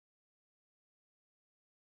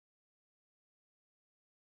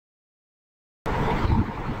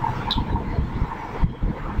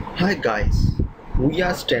Hi guys, we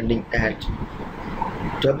are standing at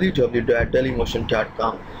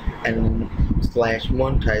www.dailymotion.com and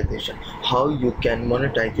 /monetization, how you can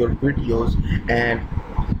monetize your videos and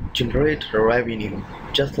generate revenue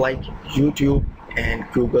just like YouTube and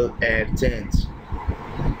Google AdSense.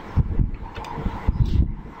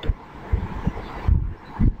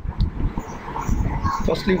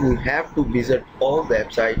 Firstly, we have to visit all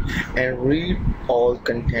website and read all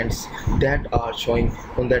contents that are showing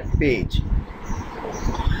on that page.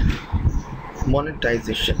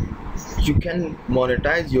 Monetization. You can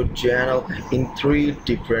monetize your channel in 3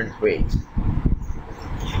 different ways: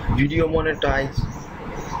 video monetize,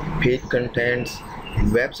 paid contents,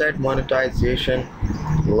 website monetization,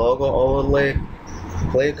 logo overlay,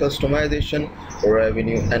 play customization,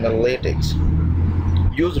 revenue analytics.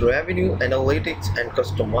 Use revenue analytics and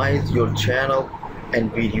customize your channel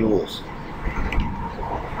and videos.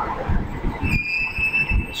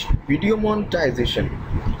 Video monetization.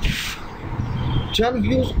 Turn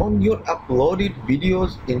views on your uploaded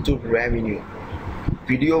videos into revenue.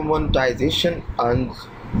 Video monetization earns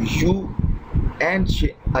you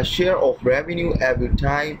a share of revenue every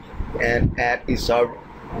time an ad is served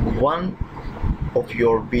one of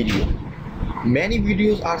your video. Many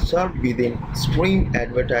videos are served within stream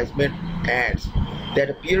advertisement ads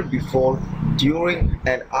that appear before, during,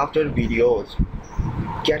 and after videos.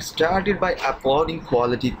 Get started by uploading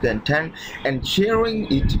quality content and sharing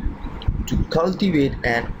it to cultivate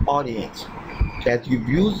an audience. As your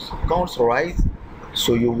views counts rise,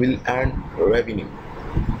 so you will earn revenue.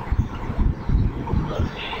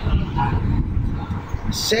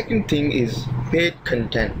 Second thing is paid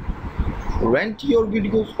content. Rent your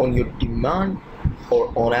videos on your demand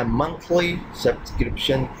or on a monthly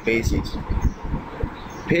subscription basis.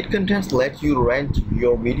 Paid content lets you rent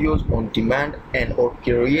your videos on demand and or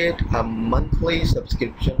create a monthly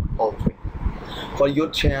subscription offering for your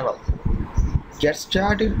channel. Get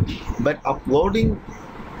started by uploading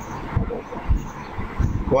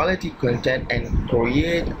quality content and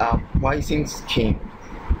create a pricing scheme.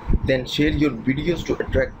 Then share your videos to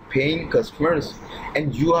attract paying customers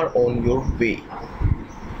and you are on your way.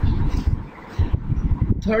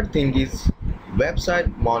 Third thing is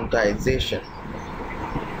website monetization.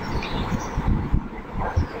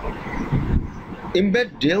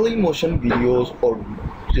 Embed daily motion videos or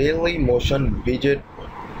daily motion widget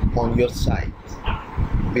on your site.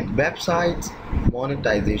 With websites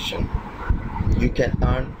monetization, you can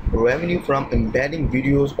earn revenue from embedding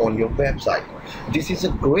videos on your website. This is a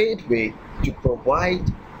great way to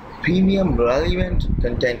provide premium relevant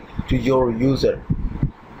content to your user.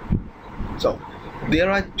 So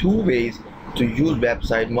there are 2 ways to use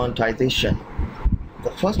website monetization.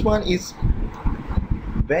 The first one is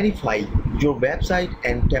verify your website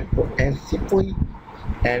and simply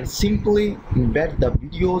embed the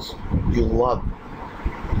videos you love.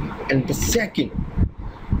 And the second,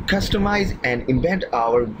 customize and embed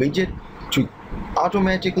our widget to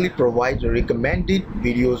automatically provide recommended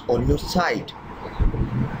videos on your site.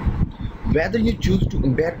 Whether you choose to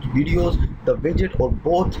embed videos, the widget, or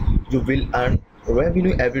both, you will earn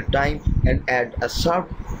revenue every time and add a sub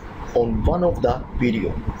on one of the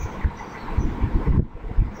video.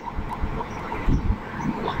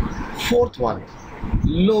 Fourth one,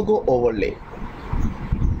 logo overlay.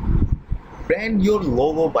 Brand your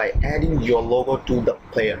logo by adding your logo to the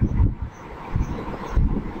player.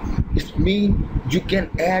 It means you can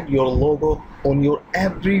add your logo on your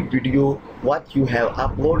every video what you have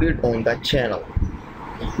uploaded on the channel.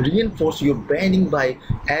 Reinforce your branding by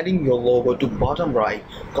adding your logo to bottom right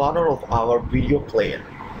corner of our video player.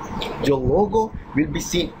 Your logo will be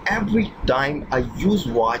seen every time a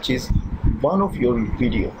user watches one of your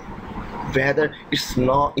video, whether it's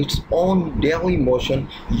on Daily Motion,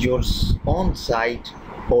 your own site,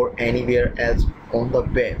 or anywhere else on the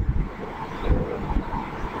web.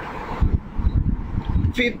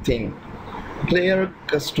 Fifth thing, player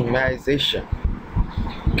customization.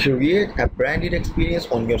 Create a branded experience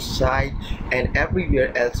on your site and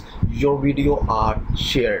everywhere else your videos are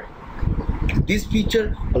shared. This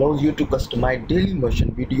feature allows you to customize Daily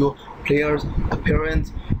Motion video players'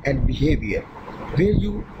 appearance and behavior, where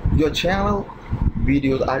your channel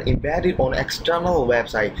videos are embedded on external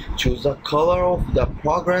website. Choose the color of the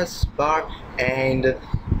progress bar and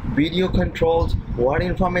video controls, what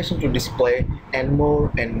information to display, and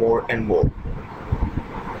more and more and more.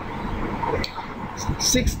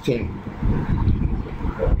 Sixth thing,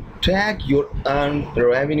 track your earned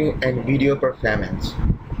revenue and video performance.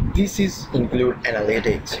 This is include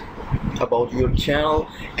analytics about your channel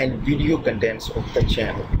and video contents of the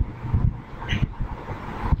channel.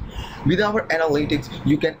 With our analytics,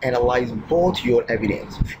 you can analyze both your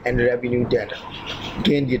evidence and revenue data,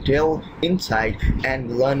 gain detailed insight,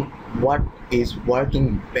 and learn what is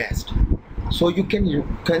working best. So you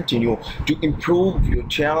can continue to improve your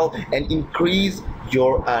channel and increase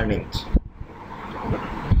your earnings.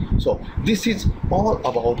 So this is all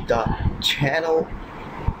about the channel.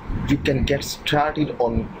 You can get started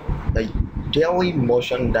on the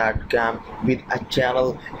dailymotion.com with a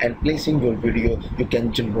channel, and placing your video you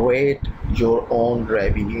can generate your own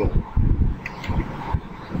revenue.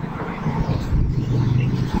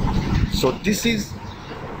 So this is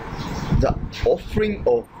the offering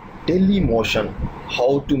of Dailymotion,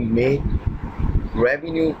 how to make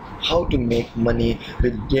revenue, how to make money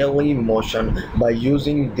with Dailymotion by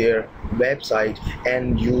using their website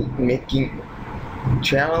and you making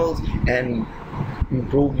channels and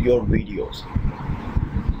improve your videos.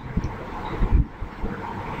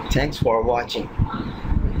 Thanks for watching.